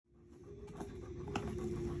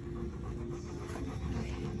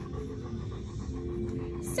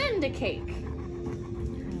panda cake.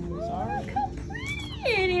 Look how pretty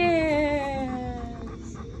it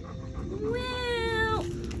is. Well,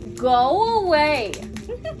 go away.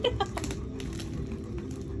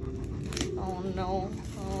 Oh no.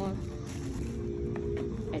 Oh.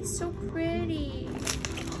 It's so pretty.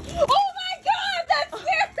 Oh my god, that's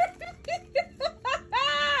scary!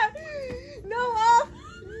 No,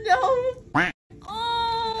 no.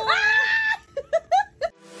 Oh.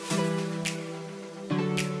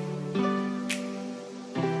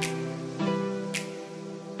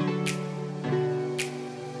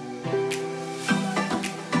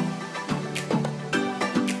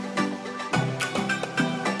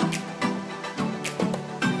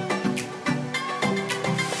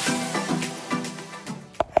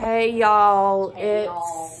 Hey y'all,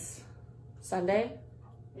 it's Sunday.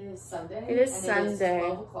 It is Sunday. It is Sunday. It is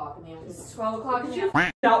 12 o'clock in the afternoon. It's 12 o'clock in the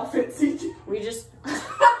afternoon. Outfit, CJ. We just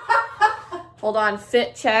hold on,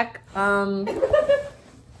 fit check. Oh,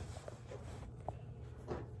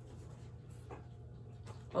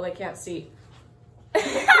 they can't see.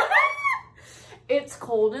 It's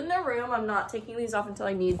cold in the room. I'm not taking these off until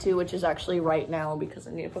I need to, which is actually right now because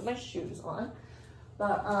I need to put my shoes on.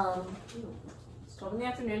 But it's 12 in the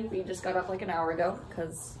afternoon. We just got up like an hour ago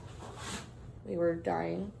because we were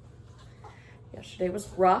dying. Yesterday was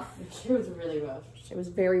rough. It was really rough. It was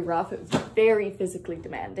very rough. It was very physically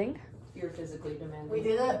demanding. You're physically demanding. We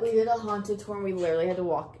did a haunted tour and we literally had to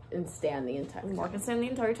walk and stand the entire time. Walk and stand the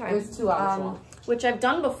entire time. It was 2 hours long. Which I've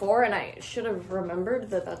done before and I should have remembered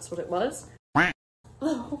that that's what it was. I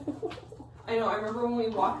know, I remember when we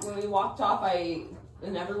walked off,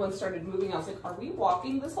 and everyone started moving, I was like, are we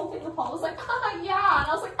walking this whole thing? And Paul was like, yeah, and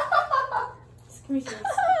I was like,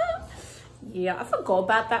 Yeah, I forgot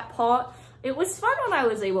about that part. It was fun when I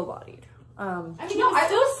was able-bodied. I mean, no,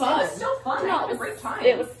 it was fun. It was still fun. No, I had a great time.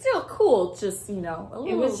 It was still cool, just, you know, a little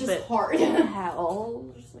bit. It was just hard. Hell,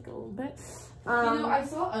 just like a little bit. You know, I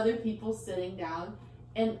saw other people sitting down,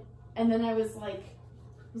 and then I was like,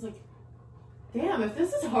 damn, if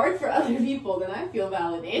this is hard for other people, then I feel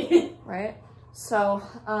validated. Right? So,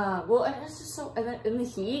 well, and it's just so, and then in the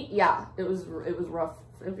heat, yeah, it was rough.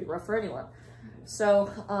 It'd be rough for anyone. So,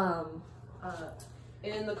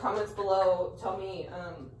 in the comments below, tell me,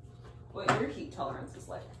 what your heat tolerance is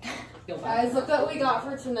like. Guys, look what we got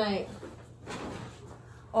for tonight.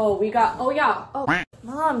 Oh,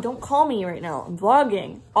 Mom, don't call me right now. I'm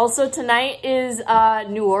vlogging. Also, tonight is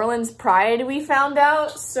New Orleans Pride, we found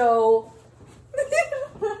out. So,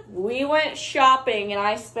 we went shopping and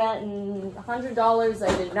I spent $100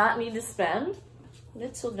 I did not need to spend.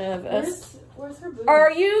 Little nervous. Where's her boots?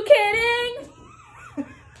 Are you kidding?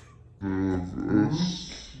 Are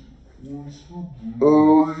you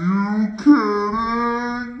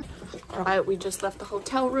kidding? Alright, we just left the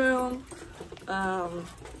hotel room.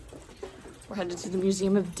 We're headed to the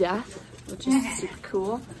Museum of Death, which is super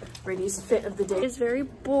cool. Brady's fit of the day is very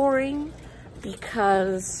boring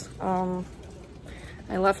because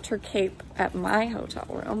I left her cape at my hotel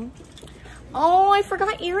room. Oh, I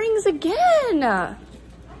forgot earrings again. I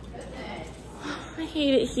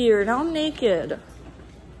hate it here. Now I'm naked.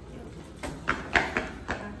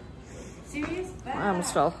 I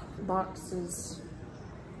almost fell.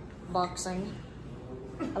 Boxing.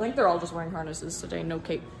 I think they're all just wearing harnesses today. No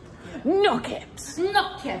cape. No capes.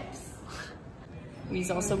 No caps.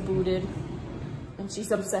 He's also booted. And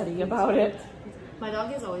she's upsetting about it. My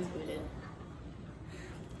dog is always booted.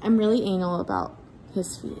 I'm really anal about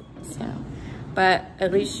his feet, so. But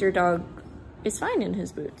at least your dog is fine in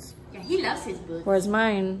his boots. Yeah, he loves his boots. Whereas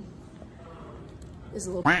mine is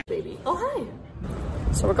a little baby. Oh, hi.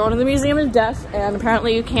 So we're going to the Museum of Death, and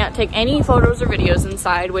apparently you can't take any photos or videos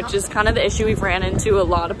inside, which is kind of the issue we've ran into a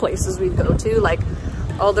lot of places we go to, like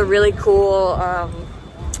all the really cool,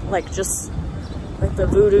 like just like the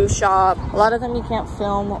voodoo shop. A lot of them you can't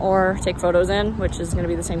film or take photos in, which is going to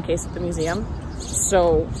be the same case at the museum.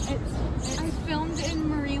 So I filmed in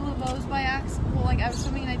Marie Laveau's by accident. Well, like I was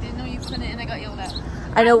filming and I didn't know you couldn't, and I got yelled at.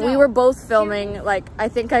 I know we were both filming, like, I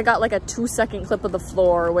think I got like a 2-second clip of the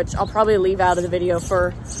floor, which I'll probably leave out of the video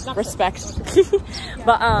for respect.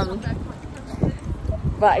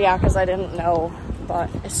 but yeah, because I didn't know, but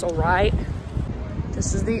it's all right.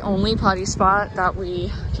 This is the only potty spot that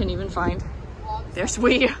we can even find. There's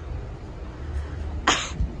we.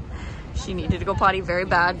 She needed to go potty very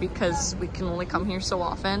bad because we can only come here so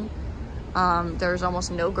often. There's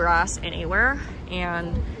almost no grass anywhere,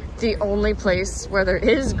 and the only place where there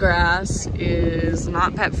is grass is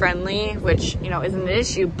not pet friendly, which, you know, isn't an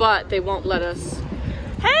issue, but they won't let us.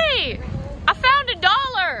 Hey, I found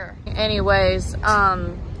 $1. Anyways,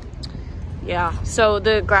 yeah, so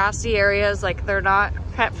the grassy areas, like, they're not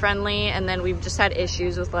pet friendly, and then we've just had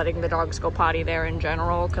issues with letting the dogs go potty there in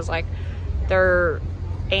general, because like they're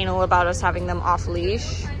anal about us having them off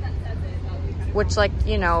leash, which, like,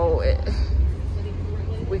 you know,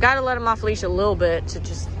 we got to let them off leash a little bit to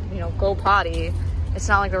just, you know, go potty. It's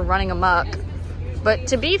not like they're running amok. But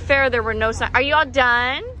to be fair, there were no signs. Are you all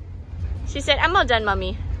done? She said, I'm all done,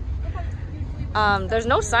 mommy. There's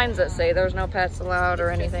no signs that say there's no pets allowed or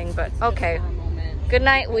anything, but okay. Good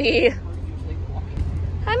night, Wee.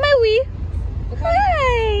 Hi, my Wee.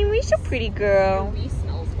 Hi, Wee's so pretty, girl.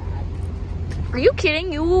 Are you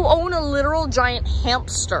kidding? You own a literal giant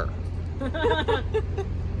hamster.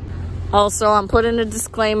 Also, I'm putting a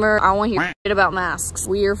disclaimer. I don't want to hear shit about masks.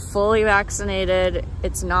 We are fully vaccinated.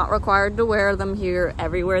 It's not required to wear them here.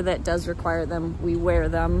 Everywhere that does require them, we wear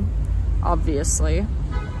them, obviously.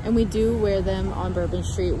 And we do wear them on Bourbon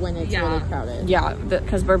Street when it's really crowded. Yeah,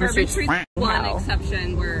 because Bourbon Street's one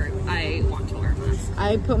exception where I want to wear a mask.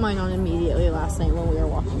 I put mine on immediately last night when we were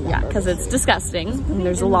walking down. Yeah, because it's disgusting. And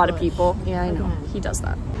there's a lot of people. Yeah, I know. He does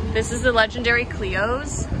that. This is the legendary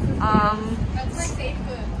Cleo's. That's my safe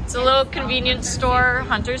food. It's a little convenience store,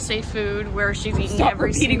 Hunter's Safe Food, where she's eaten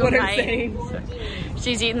every single night.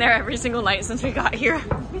 She's eaten there every single night since we got here.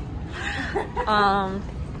 Yeah,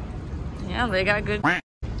 they got good.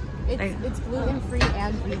 It's gluten-free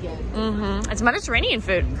and vegan. It's Mediterranean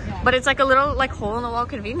food, but it's like a little like hole-in-the-wall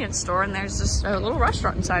convenience store, and there's just a little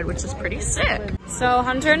restaurant inside, which is pretty sick. So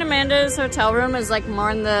Hunter and Amanda's hotel room is like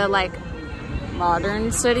more in the like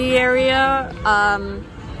modern city area.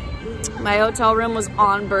 My hotel room was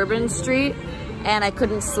on Bourbon Street, and I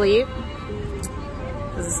couldn't sleep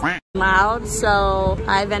because it's loud, so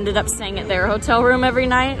I've ended up staying at their hotel room every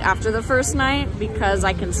night after the first night because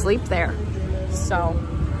I can sleep there. So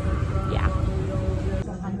yeah.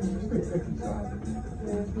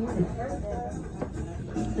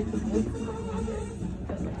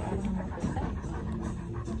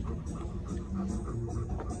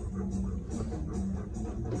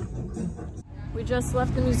 We just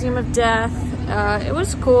left the Museum of Death. It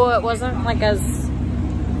was cool. It wasn't like as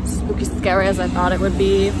spooky scary as I thought it would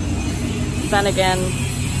be. Then again,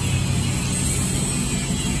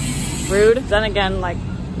 rude. Then again, like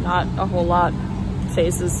not a whole lot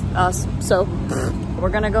phases us. So we're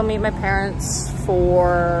gonna go meet my parents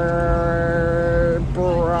for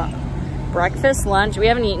breakfast, lunch. We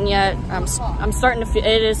haven't eaten yet. I'm starting to feel,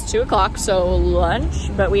 it is 2 o'clock, so lunch,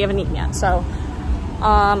 but we haven't eaten yet. So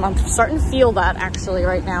I'm starting to feel that actually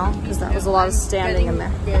right now because that was a lot of standing in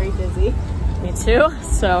there. Very busy. Me too.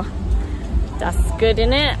 So that's good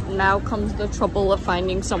in it. Now comes the trouble of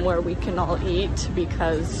finding somewhere we can all eat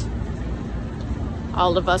because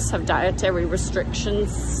all of us have dietary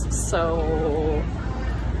restrictions. So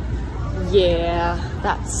yeah,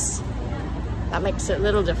 that makes it a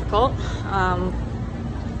little difficult.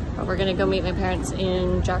 But we're gonna go meet my parents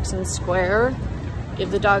in Jackson Square, give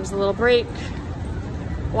the dogs a little break,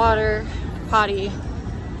 water, potty,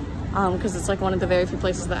 because it's like one of the very few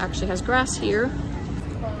places that actually has grass here.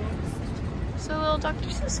 So a little Dr.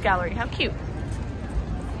 Seuss gallery, how cute.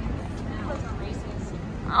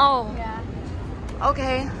 Oh, Yeah.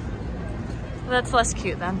 okay. That's less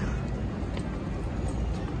cute then.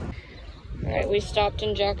 All right, we stopped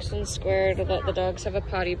in Jackson Square to let the dogs have a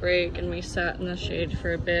potty break, and we sat in the shade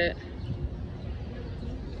for a bit.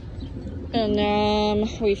 And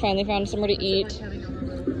we finally found somewhere to eat.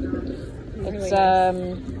 It's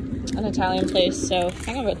an Italian place, so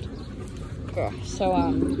kind of a so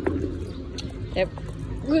they have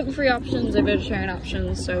gluten-free options, they have vegetarian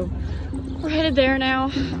options, so we're headed there now.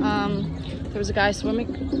 There was a guy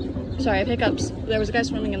swimming. Sorry, I have hiccups. There was a guy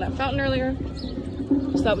swimming in that fountain earlier,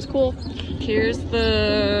 so that was cool. Here's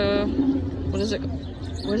the what is it?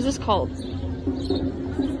 What is this called?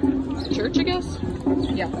 Church, I guess.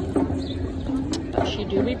 Yeah. She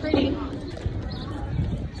do be pretty.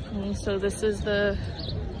 And so this is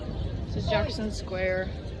Jackson Square.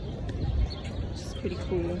 It's pretty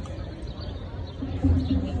cool.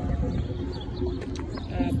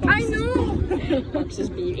 I know! Box's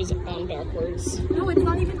boot is on backwards. No, it's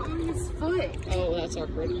not even on his foot. Oh, that's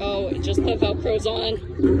awkward. Oh, just the Velcro's on.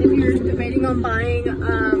 If you're debating on buying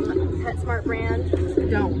PetSmart brand,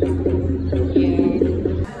 don't.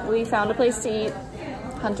 Yeah. We found a place to eat.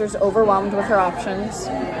 Hunter's overwhelmed with her options.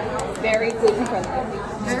 Very gluten friendly.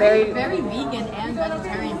 Very vegan and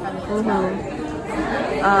vegetarian friendly as well.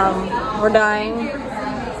 We're dying.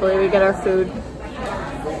 Hopefully we get our food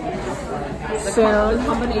soon. The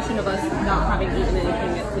combination of us not having eaten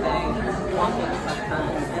anything yet today, walking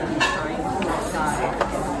and trying to not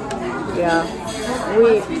die. Yeah. It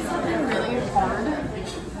must be something really hard.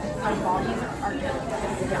 Our bodies are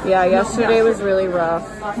Yeah, yesterday was really rough.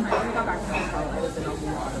 Last night when we got back to the hotel, I was in a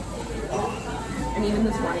lot of pain. And even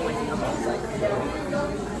this morning, waking up, I was like...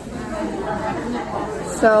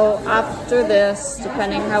 So after this,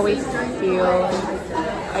 depending how we feel,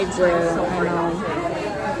 I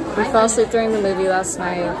know. We fell asleep during the movie last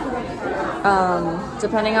night.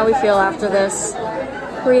 Depending how we feel after this,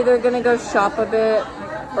 we're either gonna go shop a bit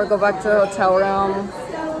or go back to the hotel room.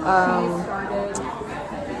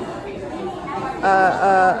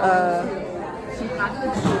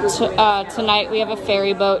 Tonight we have a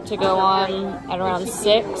ferry boat to go on at around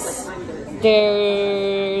 6.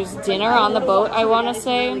 There's dinner on the boat, I want to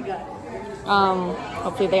say.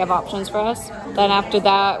 Hopefully they have options for us. Then after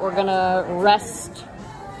that, we're gonna rest,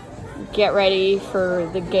 get ready for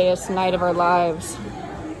the gayest night of our lives.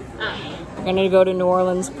 We're gonna go to New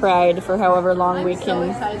Orleans Pride for however long we can. I'm so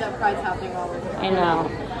excited that Pride's happening while we're there. I know.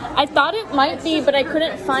 I thought it might be, but I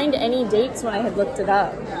couldn't find any dates when I had looked it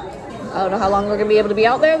up. I don't know how long we're gonna be able to be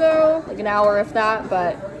out there though, like an hour if that,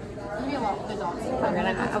 but Maybe a lot with the dogs. we're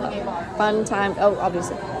gonna have a fun time. Oh,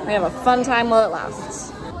 obviously. We're gonna have a fun time while it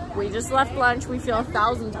lasts. We just left lunch. We feel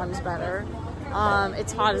 1,000 times better.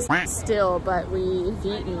 It's hot as still, but we've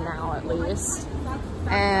eaten now at least.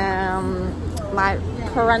 And my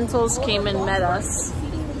parentals came and met us.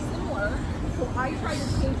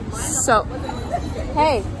 So,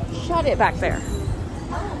 hey, shut it back there.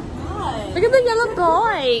 Look at the yellow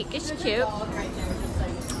bike. It's cute.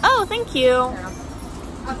 Oh, thank you.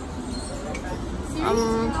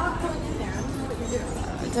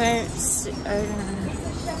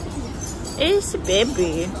 It's a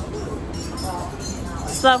baby.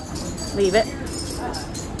 Slow. Leave it.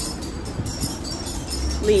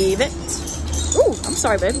 Leave it. Ooh, I'm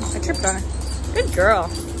sorry, babe. I tripped on it. Good girl.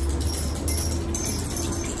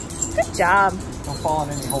 Good job. Don't fall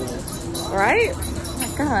in any holes. Right? Oh my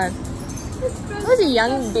god. That was a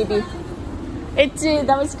young baby. It did.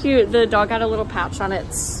 That was cute. The dog had a little patch on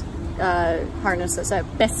its harness that said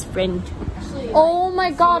best friend. Oh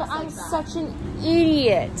my god, I'm such an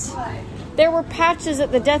idiot. There were patches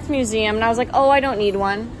at the Death Museum and I was like, oh, I don't need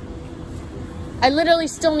one. I literally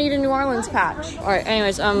still need a New Orleans patch. All right,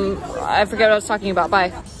 anyways, I forget what I was talking about.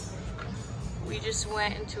 Bye. We just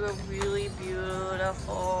went into a really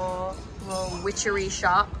beautiful little witchery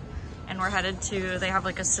shop and we're headed to, they have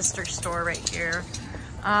like a sister store right here.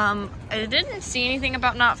 I didn't see anything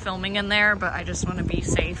about not filming in there, but I just want to be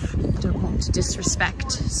safe. Don't want to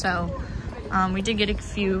disrespect. So we did get a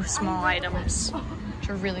few small items, which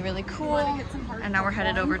are really, really cool. And now we're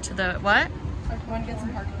headed over to the, what? Want to get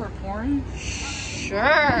some hardcore porn?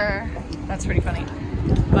 Sure. That's pretty funny.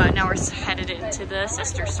 But now we're headed into the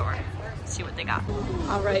sister store. See what they got.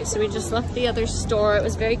 All right, so we just left the other store. It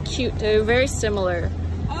was very cute. They were very similar.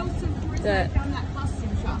 Oh, so I found that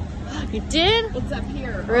costume shop. You did? It's up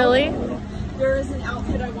here. Really? There is an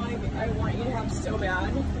outfit I want you to have so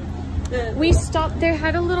bad. We stopped, they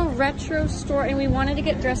had a little retro store and we wanted to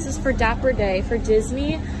get dresses for Dapper Day for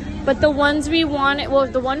Disney. But the ones we wanted, well,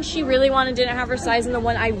 the one she really wanted didn't have her size, and the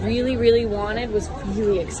one I really, really wanted was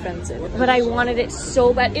really expensive. But I wanted it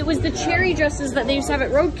so bad. It was the cherry dresses that they used to have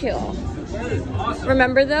at Roadkill. That is awesome.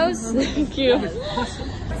 Remember those? Thank you.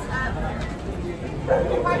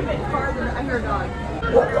 Quite a bit farther. I hear a dog.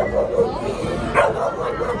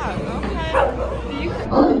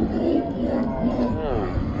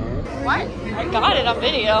 What? I got it on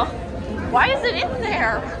video. Why is it in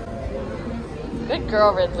there? Good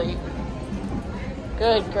girl, Ridley.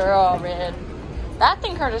 Good girl, Rid. That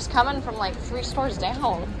thing hurt us coming from like 3 stores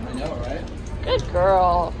down. I know, right? Good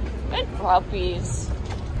girl. Good puppies.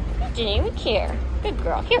 Didn't even care. Good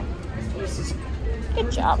girl. Here. This is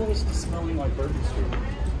Good job. close to smelling like bourbon street.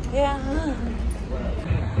 Yeah.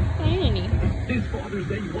 Hey.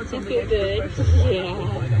 Does it feel good? Yeah.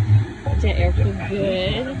 Does that air feel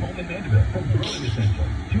good?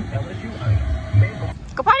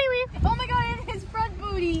 Go potty, Wee. Oh my god, and his front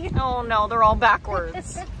booty. Oh no, they're all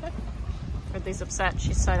backwards. Ridley's upset.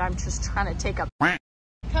 She said, I'm just trying to take a...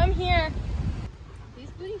 Come here.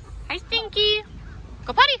 These booties. Hi, Stinky.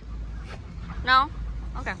 Go potty. No?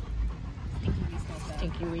 Okay.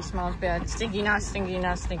 Stinky wee smells bad. Stinky, not stinky,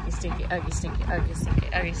 not stinky, stinky, ugly, stinky, ugly, stinky,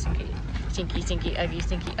 ugly, stinky. Stinky, stinky, ugly,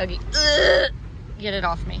 stinky, ugly. Ugh. Get it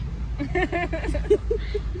off me.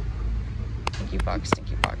 Stinky box,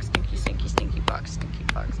 stinky box, stinky, stinky, stinky box, stinky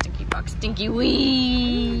box, stinky box, stinky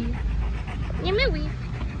wee. Yummy wee.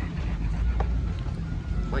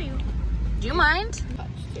 For you. Do you mind?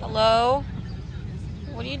 Hello?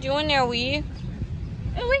 What are you doing there, wee?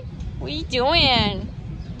 Hey, wee. What are you doing?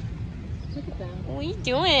 Look at that. What are you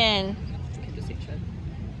doing? Kid just ate shit.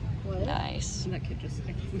 What? Nice. And that kid just,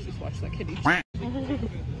 we just watched that kid eat shit.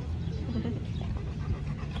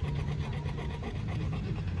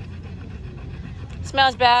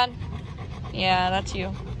 Smells bad. Yeah, that's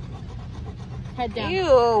you. Head down.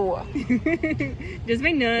 Ew. Just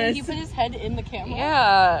my nose. He put his head in the camera.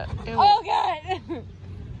 Yeah. Ew. Oh god.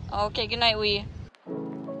 Okay, good night, Wee.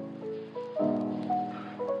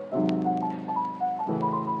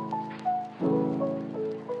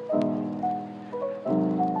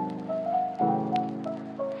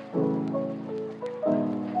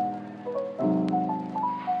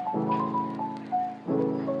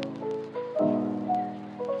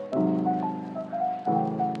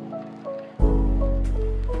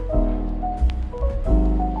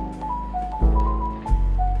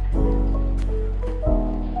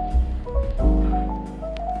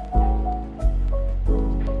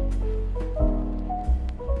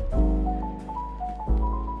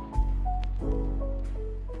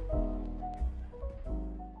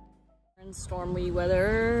 Stormy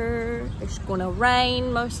weather. It's gonna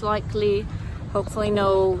rain most likely. Hopefully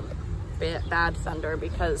no bad thunder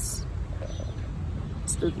because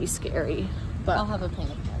it's spooky scary. But I'll have a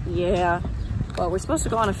panic attack. Yeah. Well, we're supposed to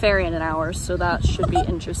go on a ferry in an hour, so that should be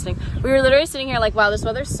interesting. We were literally sitting here like, wow, this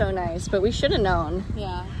weather's so nice, but we should have known.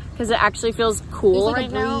 Yeah. Because it actually feels cool like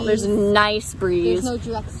right now. There's a nice breeze. There's no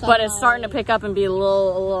direct sunlight. But it's starting to pick up and be a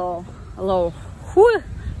little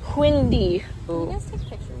windy. Can you guys take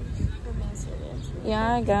pictures for Minnesota?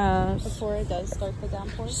 Yeah, I guess. Before it does start the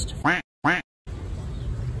downpour.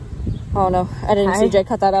 Oh no, I didn't see Jay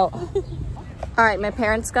cut that out. Alright, my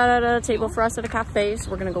parents got a table for us at a cafe,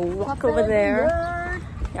 so we're gonna go walk over there.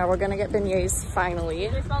 Yeah, we're gonna get beignets finally.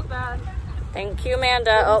 It smells bad. Thank you,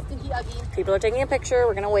 Amanda. Oh, people are taking a picture.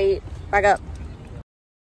 We're gonna wait. Back up.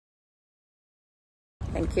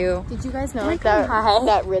 Thank you. Did you guys know like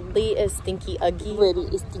that Ridley is stinky ugly?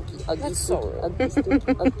 Ridley is stinky ugly. That's so ugly,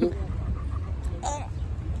 stinky ugly.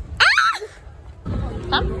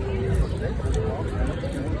 Huh?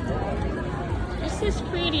 This is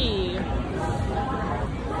pretty.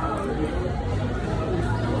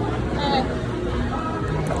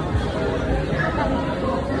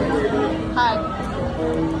 Hi.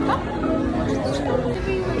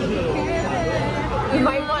 You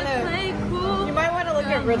might want to look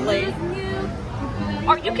at Ridley.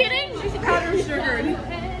 Are you kidding? She's powder sugared. You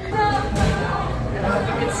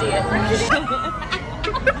can see it.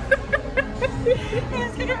 I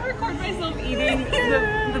was gonna record myself eating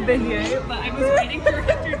the beignet, but I was waiting for her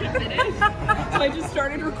to finish. So I just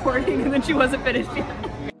started recording and then she wasn't finished yet.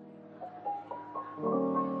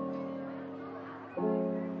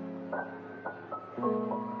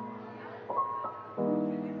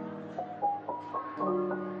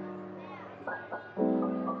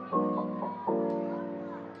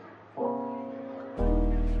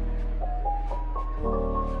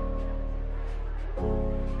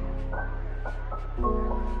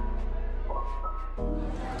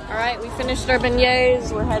 Alright, we finished our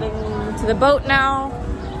beignets. We're heading to the boat now.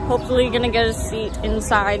 Hopefully gonna get a seat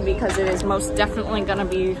inside because it is most definitely gonna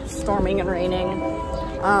be storming and raining.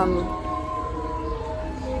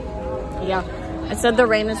 Yeah, I said the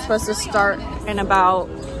rain is supposed to start in about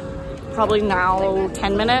probably now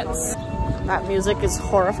 10 minutes. That music is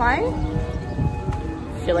horrifying.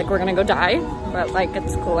 I feel like we're gonna go die, but like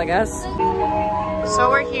it's cool, I guess. So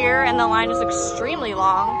we're here and the line is extremely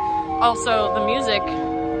long. Also, the music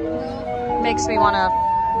makes me want to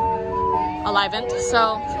alive it.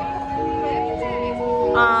 So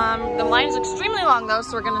the line is extremely long though,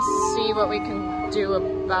 so we're gonna see what we can do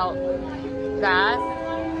about that.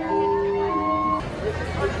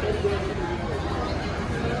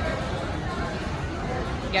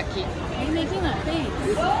 Yucky. Why are you making that face?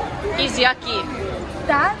 He's yucky.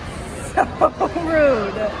 That's so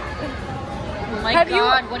rude. Oh my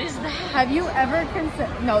god, what is that? Have you ever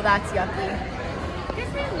considered? No, that's yucky.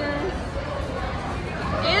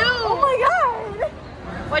 Ew! Oh my god!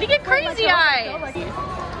 Why'd you get crazy eyes?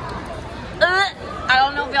 I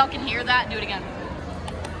don't know if y'all can hear that. Do it again.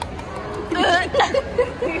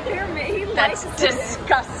 That's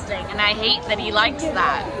disgusting, and I hate that he likes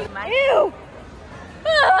that. Ew!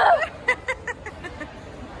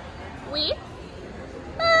 Wee?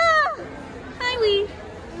 Hi, Wee.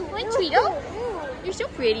 What, Tweedle? You're so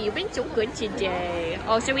pretty. You've been so good today.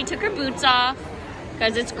 Oh, so we took our boots off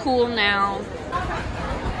because it's cool now.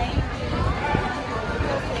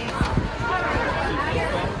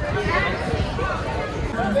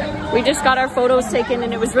 We just got our photos taken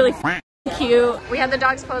and it was really cute. We had the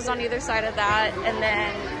dogs posed on either side of that, and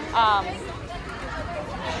then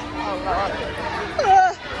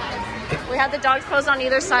we had the dogs posed on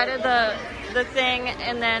either side of the thing,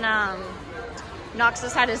 and then Knox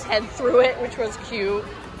just had his head through it, which was cute.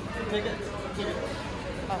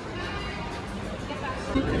 Oh.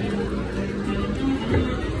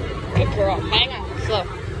 Good girl. Hang on. Slow.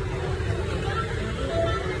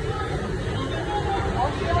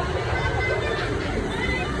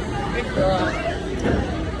 Good girl.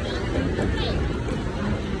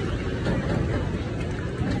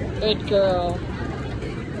 Good girl.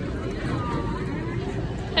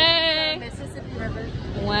 Hey. Mississippi River.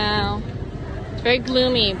 Wow. It's very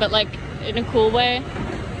gloomy, but like in a cool way.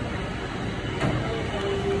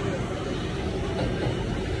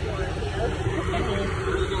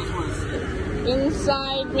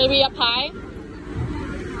 Inside, maybe up high.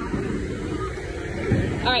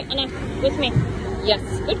 All right, enough. With me. Yes,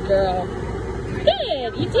 good girl.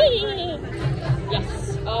 Good, you did it.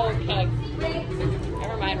 Yes, okay.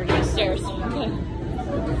 Never mind, we're doing stairs. Okay.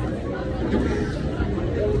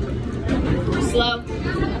 Slow.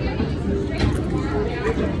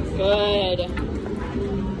 Good.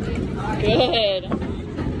 Good.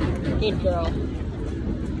 Good girl.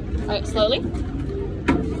 All right, slowly.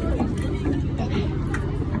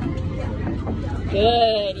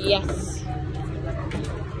 Good, yes.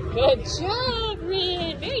 Good job,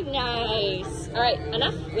 Rid. Very nice. All right,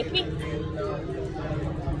 enough. With me.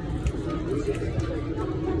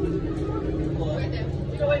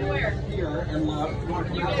 Going where? Here and left.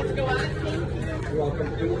 You guys go on? You're welcome.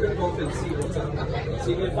 And we're going to go up and see what's up.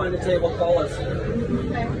 See if you can find a table, call us.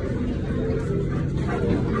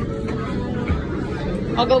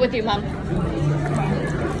 I'll go with you, Mom.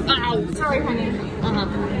 Ow. Sorry, honey.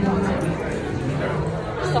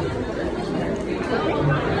 Stop.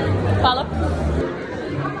 Follow.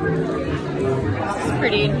 It's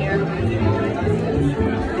pretty in here.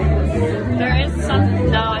 There is some.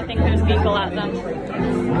 No, I think there's people at them.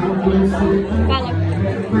 Follow.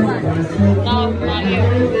 No, not you.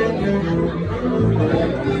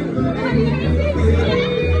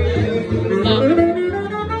 No.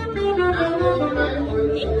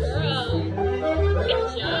 Good girl. Good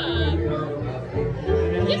job.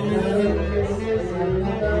 Yes.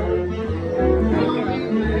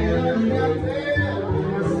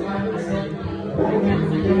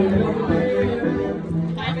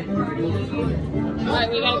 Alright,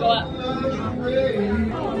 we gotta go up.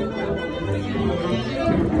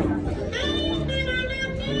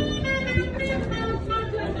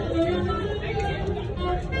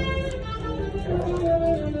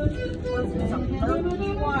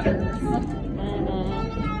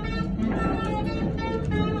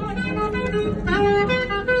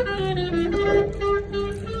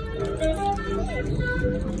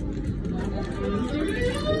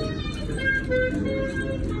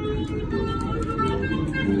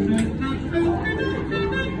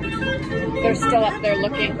 They're still up there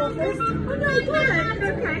looking. Oh no, good.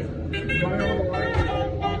 Okay.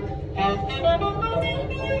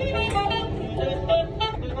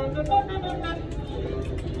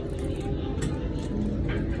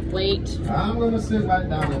 Wait. I'm going to sit right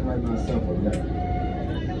down and write myself a letter.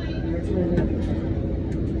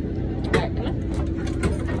 Alright, come on.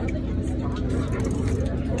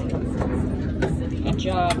 Good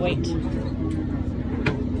job. Wait.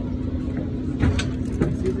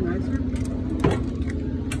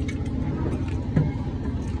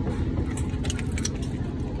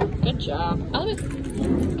 Good job. Oh,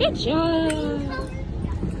 good job.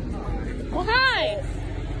 Oh, hi.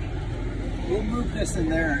 We'll move this in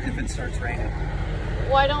there if it starts raining.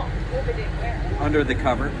 Why don't move it in where? Under the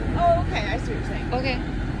cover. Oh, okay. I see what you're saying. Okay.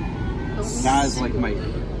 That is like my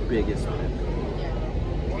biggest one.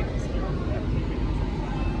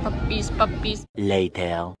 Puppies, puppies.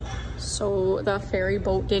 Later. So the ferry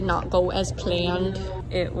boat did not go as planned.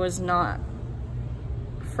 It was not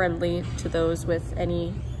friendly to those with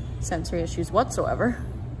any sensory issues whatsoever.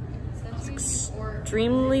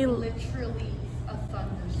 Extremely, Literally a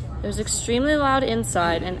thunderstorm. it was extremely loud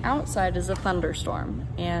inside, and outside is a thunderstorm,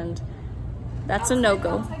 and that's a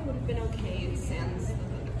no-go. Outside would have been okay, sans.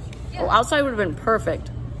 Oh, outside would have been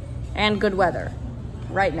perfect, and good weather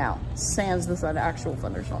right now, sans the actual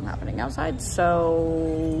thunderstorm happening outside.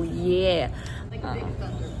 So yeah. Like a big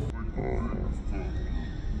thunder.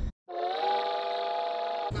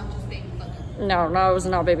 Not just baby thunder. No, it was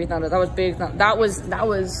not baby thunder. That was big thunder. That was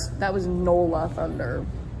NOLA thunder.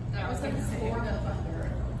 That was like Florida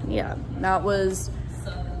thunder. Yeah, that was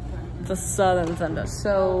the southern thunder.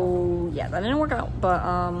 So yeah, that didn't work out, but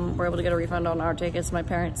we're able to get a refund on our tickets. My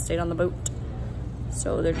parents stayed on the boat,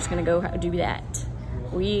 so they're just gonna go do that.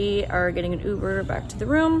 We are getting an Uber back to the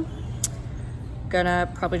room.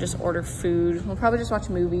 Gonna probably just order food. We'll probably just watch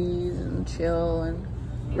movies and chill and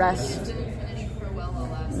rest. Didn't finish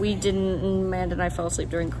Cruella last we didn't, Amanda and I fell asleep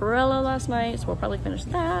during Corella last night, so we'll probably finish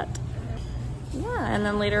that. Yeah, and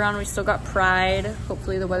then later on we still got Pride.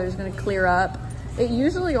 Hopefully the weather's gonna clear up. It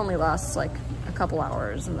usually only lasts like a couple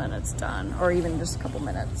hours and then it's done, or even just a couple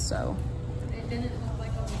minutes, so. It didn't look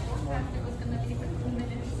like on the forecast it was gonna take a few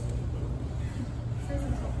minutes. It says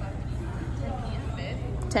until 10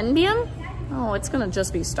 p.m. 10 p.m.? Oh, it's gonna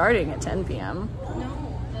just be starting at 10 p.m.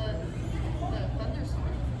 No, the thunderstorm.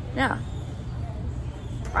 Yeah.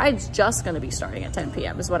 Pride's just gonna be starting at 10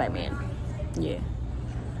 p.m. is what I mean. Yeah.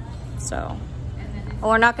 So,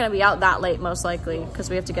 well, we're not gonna be out that late most likely because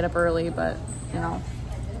we have to get up early, but you know.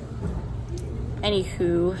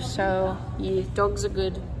 Anywho, so yeah, dogs are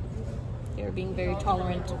good. They're being very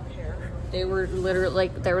tolerant. They were literally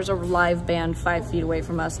like, there was a live band 5 feet away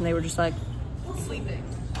from us and they were just like Sleeping.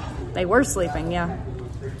 They were sleeping, yeah.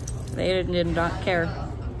 They did not care.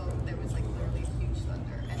 There was like literally huge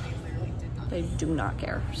thunder and they literally did not. They do not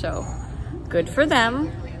care. So good for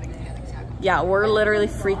them. Yeah, we're literally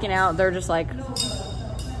freaking out. They're just like,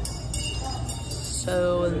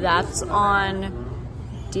 so that's on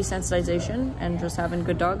desensitization and just having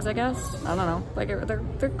good dogs, I guess. I don't know. Like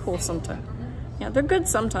they're cool sometimes. Yeah, they're good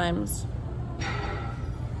sometimes.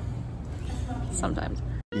 Sometimes.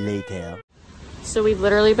 Later. So we've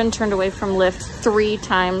literally been turned away from Lyft 3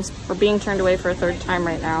 times. We're being turned away for a 3rd time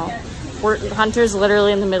right now. Hunter's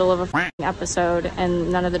literally in the middle of a episode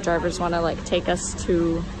and none of the drivers want to like take us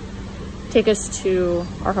to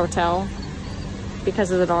our hotel because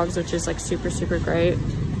of the dogs, which is like super, super great.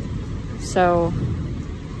 So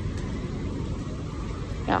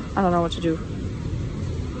yeah, I don't know what to do.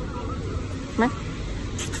 Come here.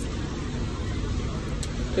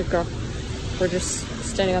 Good girl. We're just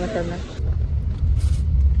standing on the curb now.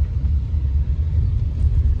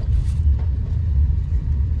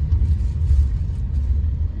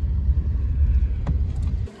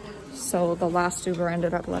 So the last Uber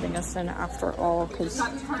ended up letting us in after all because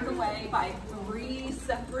Got turned away by 3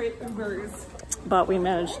 separate Ubers. But we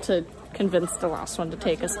managed to convince the last one to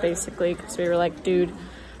take us basically because we were like, dude,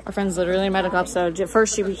 our friend's literally in medical episode. At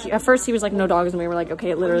first he was like, no dogs, and we were like,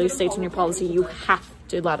 okay, it literally states in your policy you have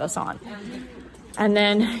to let us on. And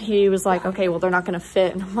then he was like, okay, well, they're not gonna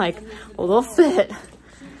fit. And I'm like, well, they'll fit.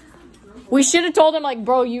 We should have told him, like,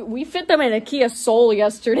 bro, we fit them in a Kia Soul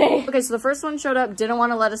yesterday. Okay, so the first one showed up, didn't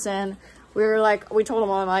want to let us in. We were like, we told him,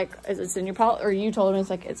 I'm like, it's in your policy, or you told him, it's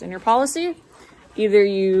like, it's in your policy. Either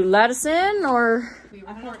you let us in or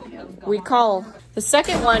we call. The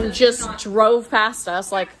second one just drove past us,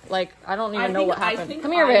 like I don't even know what happened.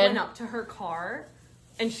 Come here, Rid. I went up to her car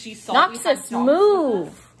and she saw Noxus,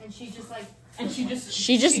 move. And she just like,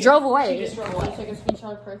 She just drove away. She just drove away. take a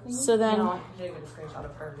screenshot of her thing. So then, No, I didn't even screenshot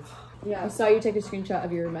of hers. yeah, I saw you take a screenshot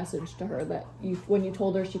of your message to her that when you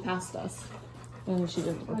told her she passed us, and she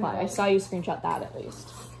didn't reply. I saw you screenshot that at least,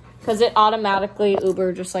 because it automatically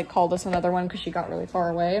Uber just like called us another one because she got really far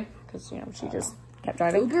away because you know she just kept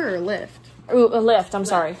driving. Uber or Lyft? Ooh, a Lyft. I'm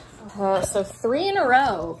sorry. So 3 in a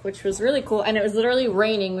row, which was really cool, and it was literally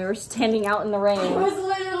raining. We were standing out in the rain. I was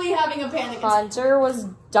literally having a panic attack. Hunter was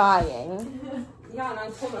dying. Yeah, and I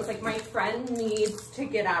told him, I was like, my friend needs to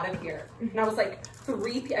get out of here. And I was like,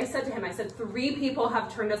 I said to him, 3 people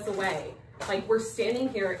have turned us away. Like, we're standing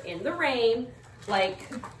here in the rain.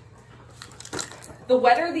 Like, the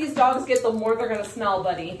wetter these dogs get, the more they're gonna smell,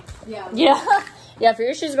 buddy. Yeah. Yeah. Yeah, for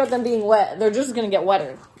your issues about them being wet, they're just gonna get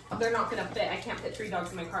wetter. They're not gonna fit. I can't fit 3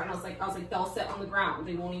 dogs in my car. And I was like, they'll sit on the ground.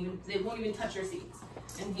 They won't even touch your seats.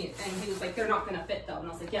 And he was like, they're not gonna fit though. And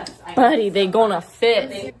I was like, yes. Buddy, they gonna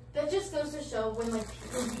fit. That just goes to show when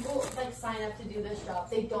people like sign up to do this job,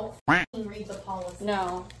 they don't f***ing read the policy.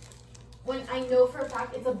 No. When I know for a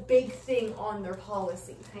fact it's a big thing on their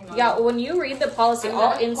policy. Hang on. Yeah, when you read the policy,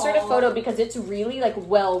 I'll insert a photo because it's really like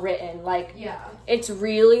well written. Like, yeah, it's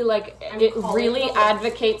really like it really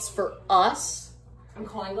advocates for us. I'm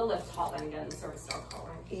calling the Lyft hotline again, the service dog hotline.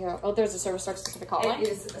 Yeah. Oh, there's a service dog specific hotline. It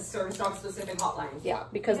is a service dog specific hotline. Yeah,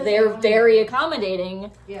 because they're very accommodating.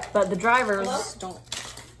 Yeah. But the drivers Hello? don't.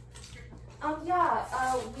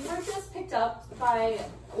 We were just picked up by,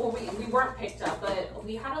 well, we weren't picked up, but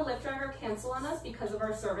we had a Lyft driver cancel on us because of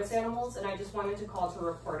our service animals, and I just wanted to call to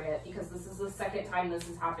report it because this is the 2nd time this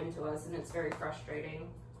has happened to us, and it's very frustrating.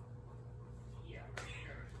 Yeah, for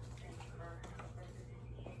sure. Thank you for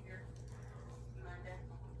the behavior, Amanda.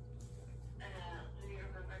 Do you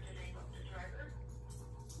remember the name of the driver?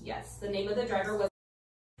 Yes, the name of the driver was.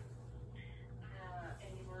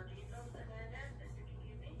 Any more details, Amanda, that you can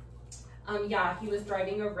give me? Yeah, he was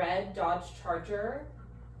driving a red Dodge Charger.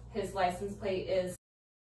 His license plate is.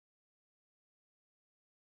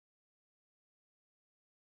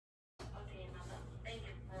 Okay, Amanda. Thank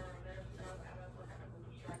you.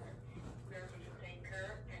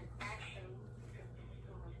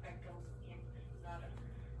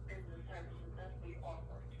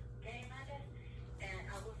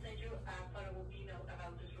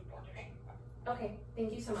 Okay,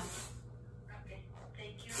 thank you so much. Okay,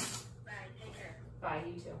 thank you. Bye, take care. Bye,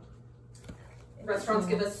 you too. Restaurants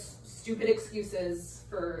give us stupid excuses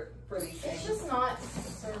for these things. It's just not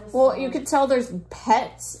service. Well, you could tell there's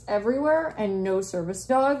pets everywhere and no service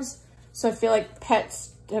dogs. So I feel like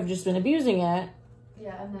pets have just been abusing it.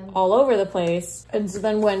 Yeah, and then All over the place. And so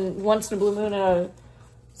then when once in a blue moon a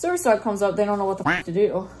service dog comes up, they don't know what the f to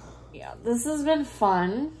do. Yeah, this has been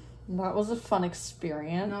fun. That was a fun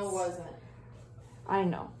experience. no, it wasn't. I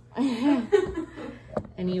know.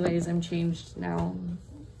 Anyways, I'm changed now.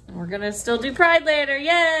 We're gonna still do Pride later.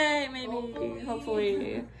 Yay! Maybe.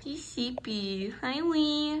 Hopefully. He's Steepy. Hi,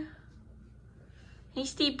 Wee. Hey,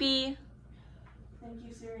 Steepy. Thank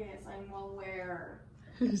you, Sirius. I'm well aware.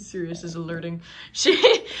 Sirius is alerting.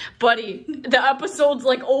 Buddy, the episode's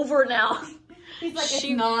like over now. He's like, it's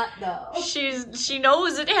not though. She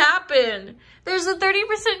knows it happened. There's a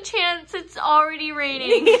 30% chance it's already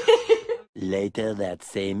raining. Later that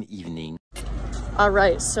same evening. All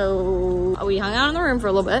right, so we hung out in the room for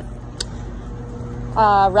a little bit,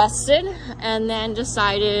 rested, and then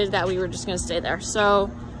decided that we were just gonna stay there.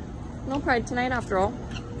 So no Pride tonight after all.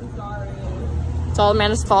 I'm sorry. It's all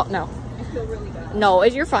Amanda's fault. No. I feel really bad. No,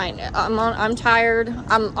 you're fine. I'm tired.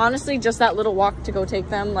 I'm honestly just that little walk to go take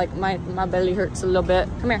them. Like my belly hurts a little bit.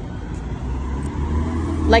 Come here.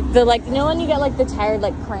 Like you know when you get like the tired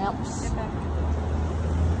like cramps.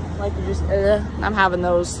 Like you just I'm having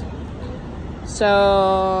those.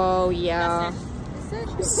 So yeah.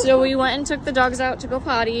 So we went and took the dogs out to go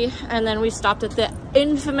potty, and then we stopped at the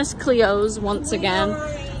infamous Cleo's once again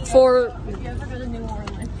for.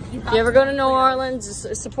 If you ever go to New Orleans,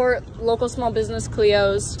 support local small business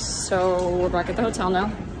Cleo's. So we're back at the hotel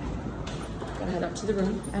now. Gonna head up to the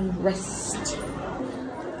room and rest.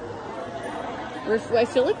 I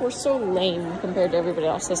feel like we're so lame compared to everybody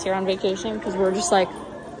else that's here on vacation because we're just like,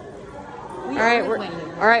 all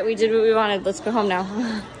right, we did what we wanted. Let's go home now.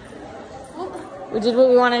 We did what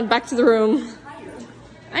we wanted. Back to the room.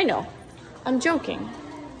 I know. I'm joking.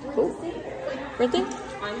 Cool. Ridley?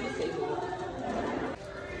 I'm disabled.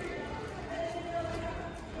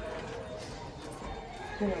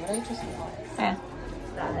 You know what I just realized? Yeah.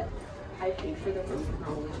 That I paid for the room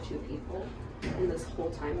for only 2 people, and this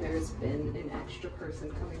whole time there's been an extra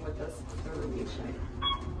person coming with us for the room each night.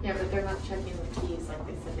 Yeah, but they're not checking the keys like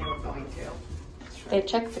they said they were going to. They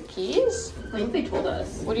checked the keys? Like they told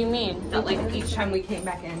us What do you mean? that like each time we came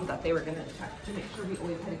back in that they were gonna check to make sure we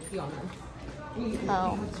always had a key on them.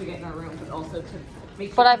 Oh. To get in our room, but also to make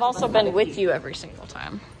sure. But I've also been with you every single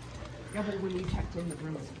time. Yeah, but when you checked in the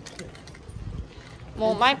room.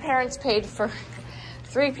 Well, my parents paid for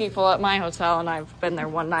 3 people at my hotel, and I've been there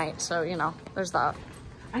 1 night, so, you know, there's that.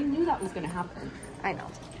 I knew that was gonna happen. I know.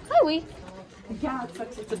 Hi, Wee. Yeah, it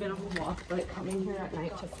sucks. It's a bit of a walk, but coming here at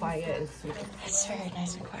night to quiet is super. It's very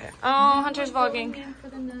nice and quiet. Oh, Hunter's vlogging.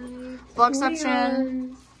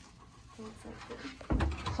 Vlogception.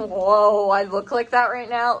 Whoa, I look like that right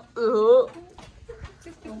now. Ooh.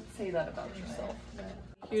 Don't say that about yourself.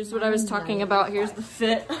 Here's what I was talking about. Here's the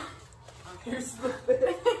fit. Here's the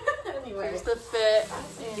fit. Here's the fit.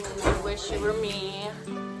 And I wish it were me.